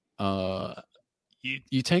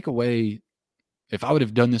 you take away, if I would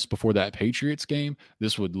have done this before that Patriots game,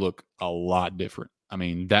 this would look a lot different. I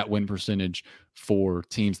mean, that win percentage for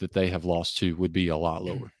teams that they have lost to would be a lot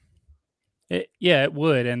lower. It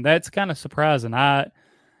would. And that's kind of surprising. I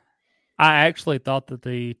actually thought that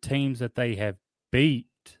the teams that they have beat,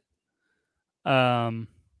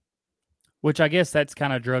 which I guess that's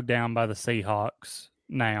kind of drugged down by the Seahawks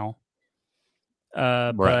now.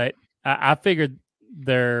 Right. But I figured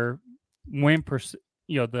their win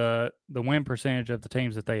the win percentage of the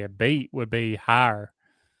teams that they have beat would be higher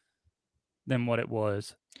than what it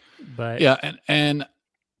was. But yeah, and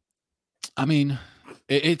I mean,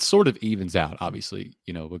 it sort of evens out, obviously,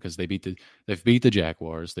 because they've beat the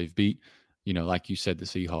Jaguars, they've beat, like you said, the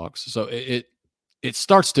Seahawks. So it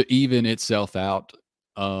starts to even itself out.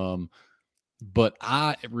 But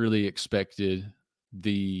I really expected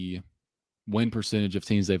the win percentage of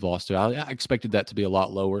teams they've lost to. I expected that to be a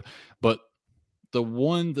lot lower. But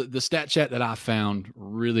the stat chat that I found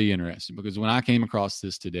really interesting, because when I came across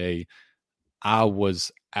this today, I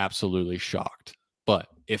was absolutely shocked. But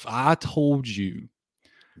if I told you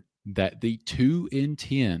that the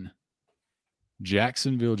 2-10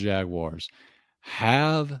 Jacksonville Jaguars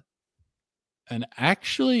have an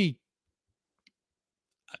actually,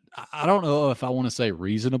 I don't know if I want to say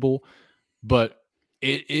reasonable, but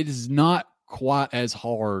it is not quite as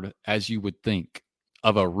hard as you would think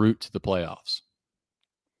of a route to the playoffs.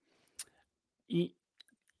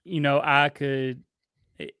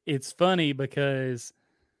 It's funny because,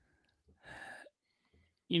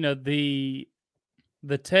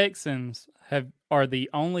 the Texans are the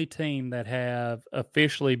only team that have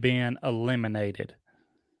officially been eliminated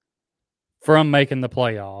from making the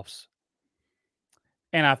playoffs.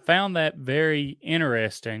 And I found that very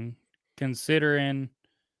interesting, considering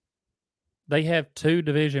they have 2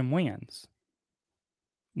 division wins,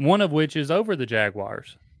 one of which is over the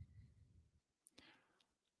Jaguars.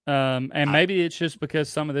 And maybe it's just because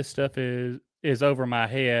some of this stuff is over my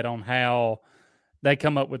head on how they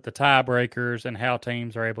come up with the tiebreakers and how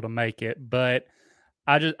teams are able to make it. But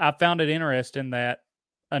I found it interesting that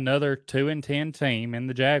another 2-10 team in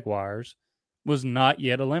the Jaguars was not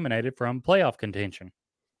yet eliminated from playoff contention.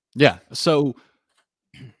 Yeah. So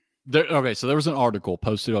Okay, so there was an article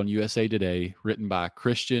posted on USA Today written by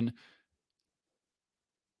Christian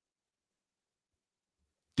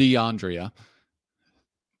DeAndrea.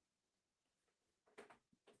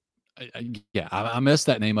 I messed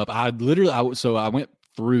that name up. I went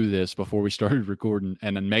through this before we started recording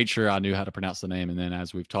and then made sure I knew how to pronounce the name. And then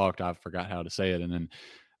as we've talked, I forgot how to say it. And then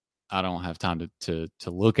I don't have time to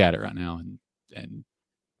look at it right now and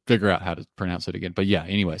figure out how to pronounce it again. But yeah,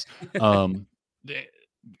 anyways,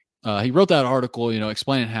 he wrote that article,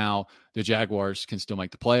 explaining how the Jaguars can still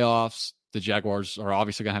make the playoffs. The Jaguars are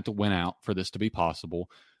obviously going to have to win out for this to be possible.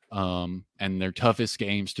 And their toughest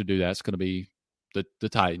games to do that's going to be the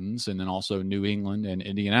Titans, and then also New England and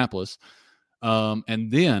Indianapolis.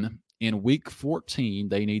 And then in week 14,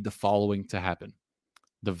 they need the following to happen: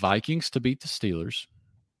 the Vikings to beat the Steelers,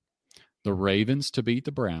 the Ravens to beat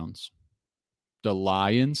the Browns, the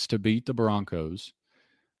Lions to beat the Broncos,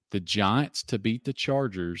 the Giants to beat the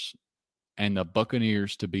Chargers, and the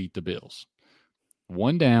Buccaneers to beat the Bills.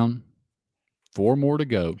 1 down, 4 more to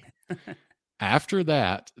go. After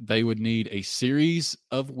that, they would need a series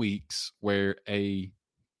of weeks where a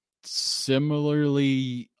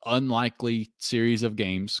similarly unlikely series of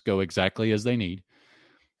games go exactly as they need,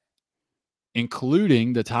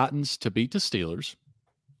 including the Titans to beat the Steelers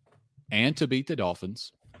and to beat the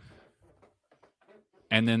Dolphins.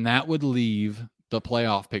 And then that would leave the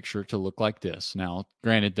playoff picture to look like this. Now,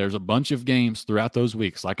 granted, there's a bunch of games throughout those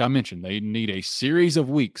weeks. Like I mentioned, they need a series of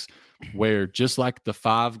weeks where, just like the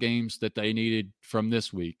 5 games that they needed from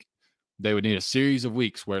this week, they would need a series of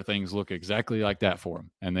weeks where things look exactly like that for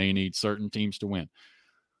them, and they need certain teams to win.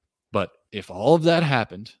 But if all of that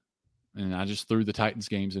happened, and I just threw the Titans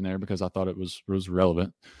games in there because I thought it was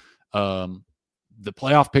relevant, the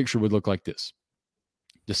playoff picture would look like this.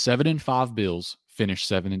 The 7-5 Bills finish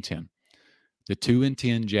 7-10. The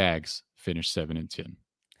 2-10 Jags finish 7-10.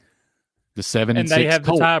 The 7-6 and they have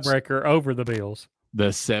Colts, the tiebreaker over the Bills. The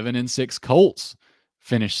 7-6 Colts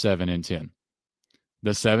finish 7-10.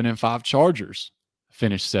 The 7-5 Chargers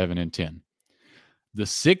finish 7-10. The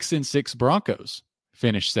 6-6 Broncos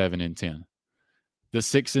finish 7-10. The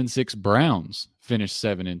 6-6 Browns finish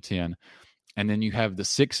 7-10. And then you have the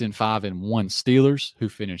 6-5-1 Steelers, who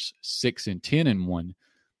finish 6-10-1.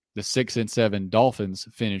 The 6-7 Dolphins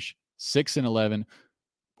finish 6-11,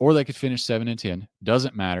 or they could finish 7-10.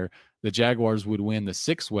 Doesn't matter. The Jaguars would win the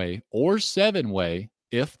 6-way or 7-way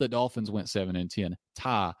if the Dolphins went 7-10,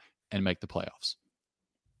 tie, and make the playoffs.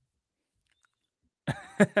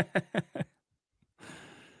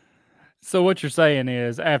 So what you're saying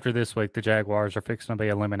is, after this week, the Jaguars are fixing to be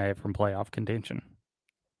eliminated from playoff contention.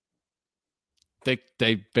 They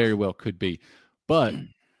very well could be. But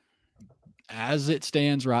as it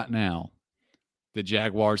stands right now, the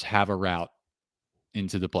Jaguars have a route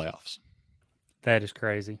into the playoffs. That is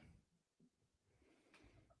crazy.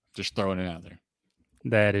 Just throwing it out there.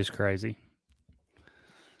 That is crazy.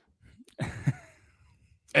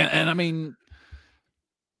 And I mean,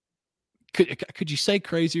 could you say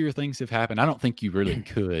crazier things have happened? I don't think you really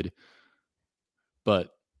could. But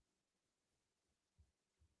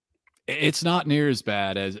it's not near as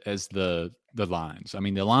bad as the Lions. I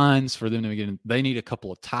mean, the Lions, for them to get in, they need a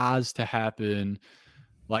couple of ties to happen.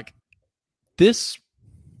 Like, this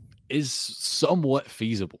is somewhat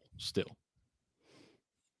feasible still.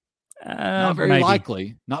 Not very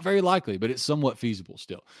likely, but it's somewhat feasible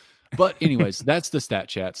still. But anyways, that's the stat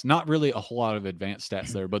chats. Not really a whole lot of advanced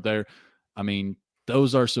stats there, but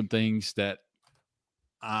those are some things that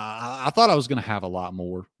I thought I was going to have a lot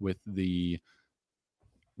more with the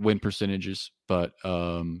win percentages, but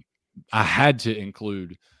I had to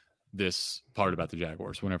include this part about the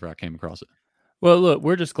Jaguars whenever I came across it. Well, look,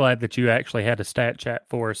 we're just glad that you actually had a stat chat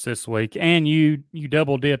for us this week, and you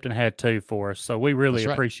double dipped and had 2 for us. So we really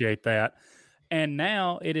appreciate that. And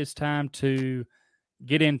now it is time to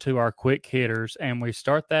get into our quick hitters, and we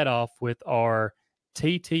start that off with our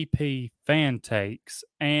TTP fan takes.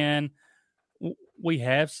 And we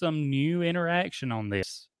have some new interaction on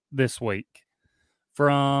this week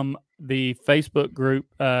from the Facebook group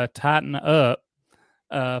Tighten Up.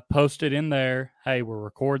 Posted in there, hey, we're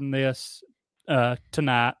recording this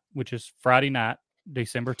tonight, which is Friday night,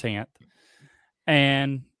 December 10th,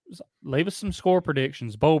 and leave us some score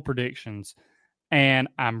predictions, bold predictions. And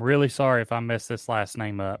I'm really sorry if I messed this last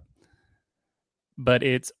name up, but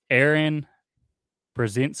it's Aaron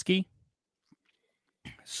Brzezinski.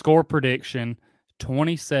 Score prediction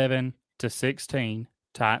 27-16,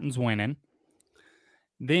 Titans winning.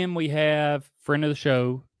 Then we have friend of the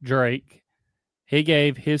show, Drake. He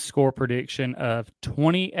gave his score prediction of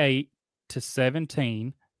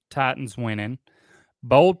 28-17, Titans winning.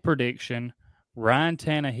 Bold prediction, Ryan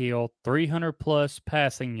Tannehill, 300-plus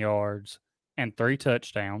passing yards and 3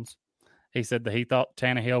 touchdowns. He said that he thought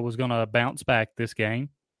Tannehill was going to bounce back this game.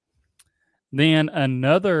 Then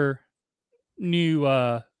another new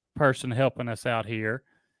person helping us out here,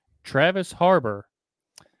 Travis Harbor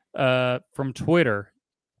from Twitter.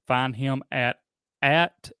 Find him at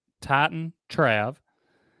Titan Trav.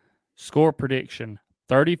 Score prediction,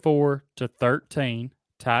 34-13.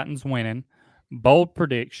 Titans winning. Bold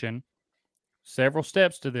prediction. Several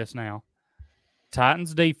steps to this now.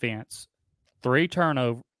 Titans defense,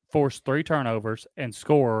 force 3 turnovers and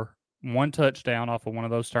score 1 touchdown off of one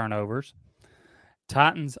of those turnovers.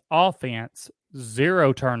 Titans offense,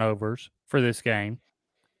 0 turnovers for this game.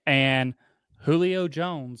 And Julio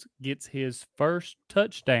Jones gets his first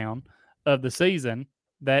touchdown of the season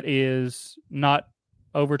that is not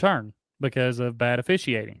overturned because of bad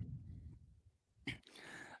officiating.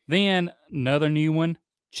 Then another new one,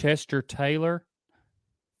 Chester Taylor.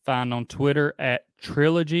 Find on Twitter at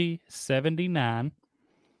Trilogy79.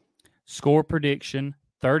 Score prediction,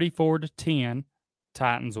 34-10.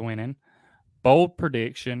 Titans winning. Bold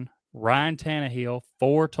prediction, Ryan Tannehill,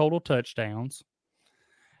 4 total touchdowns.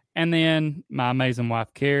 And then my amazing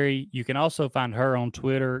wife, Carrie, you can also find her on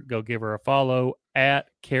Twitter. Go give her a follow at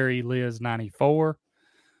CarrieLiz94.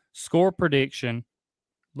 Score prediction, a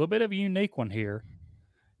little bit of a unique one here.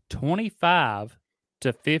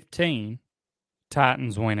 25-15,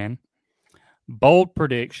 Titans winning. Bold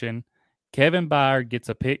prediction, Kevin Byard gets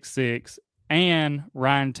a pick 6 and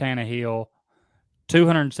Ryan Tannehill,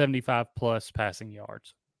 275-plus passing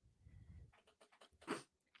yards.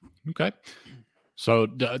 Okay. So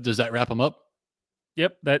does that wrap them up?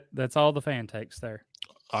 Yep, that's all the fan takes there.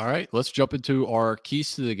 All right, let's jump into our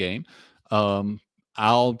keys to the game.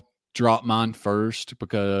 I'll drop mine first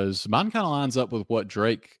because mine kind of lines up with what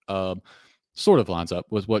Drake sort of lines up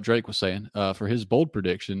with what Drake was saying for his bold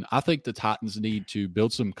prediction. I think the Titans need to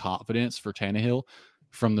build some confidence for Tannehill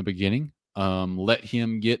from the beginning. Let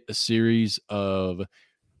him get a series of,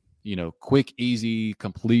 quick, easy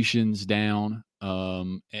completions down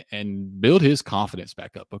and build his confidence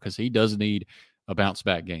back up because he does need a bounce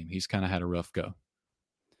back game. He's kind of had a rough go.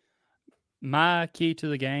 My key to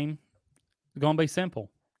the game is going to be simple.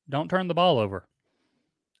 Don't turn the ball over.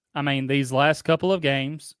 I mean, these last couple of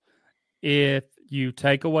games, if you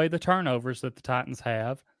take away the turnovers that the Titans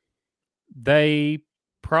have, they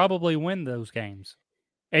probably win those games.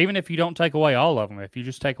 Even if you don't take away all of them, if you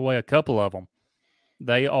just take away a couple of them,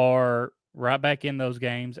 they are right back in those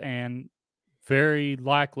games and very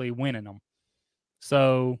likely winning them.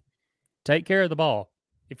 So take care of the ball.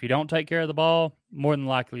 If you don't take care of the ball, more than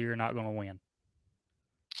likely you're not going to win.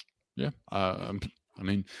 Yeah. I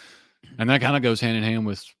mean, and that kind of goes hand in hand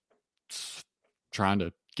with trying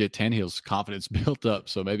to get Tannehill's confidence built up.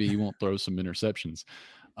 So maybe he won't throw some interceptions.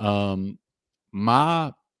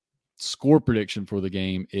 My score prediction for the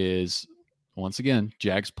game is, once again,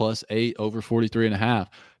 Jags +8 over 43.5.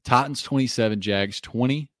 Titans 27, Jags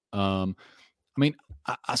 20. I mean,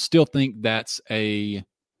 I still think that's a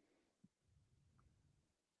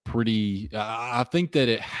pretty I think that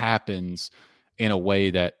it happens in a way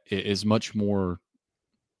that is much more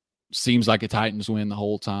seems like a Titans win the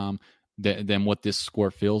whole time than what this score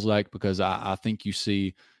feels like, because I think you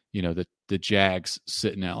see, the Jags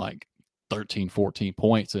sitting at like 13, 14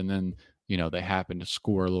 points, and then, they happen to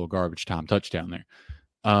score a little garbage time touchdown there.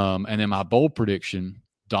 And then my bold prediction,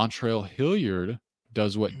 Dontrell Hilliard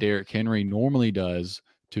does what Derrick Henry normally does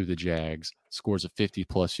to the Jags, scores a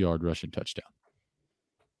 50-plus yard rushing touchdown.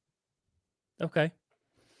 Okay.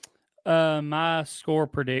 My score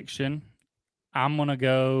prediction, I'm going to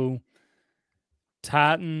go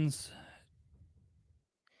Titans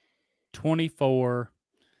 24,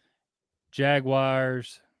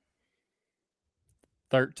 Jaguars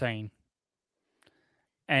 13.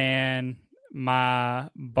 And my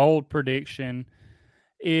bold prediction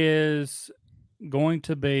is going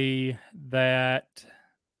to be that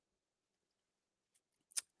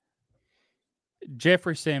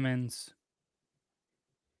Jeffrey Simmons,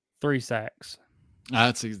 3 sacks.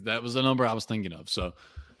 That was the number I was thinking of. So,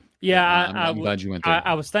 yeah, I'm glad you went there.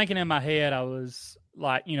 I was thinking in my head, I was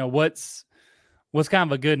like, what's kind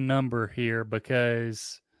of a good number here,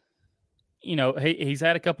 because, he's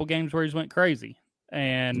had a couple games where he's went crazy.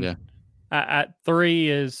 And yeah. At 3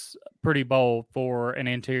 is pretty bold for an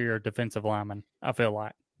interior defensive lineman, I feel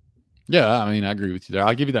like. Yeah, I mean, I agree with you there.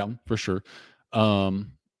 I'll give you that one for sure. I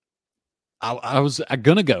was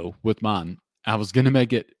going to go with mine. I was going to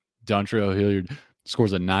make it Dontrell Hilliard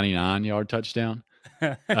scores a 99-yard touchdown.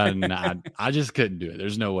 And I just couldn't do it.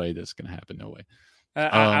 There's no way this is going to happen. No way.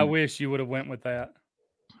 I wish you would have went with that.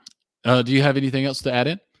 Do you have anything else to add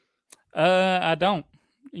in? I don't.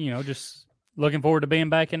 Just looking forward to being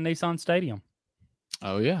back in Nissan Stadium.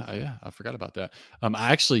 Oh yeah, I forgot about that.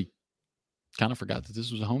 I actually kind of forgot that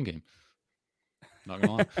this was a home game. Not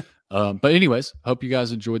gonna lie. But anyways, hope you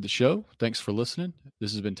guys enjoyed the show. Thanks for listening.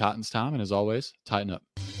 This has been Titans Time, and as always, tighten up.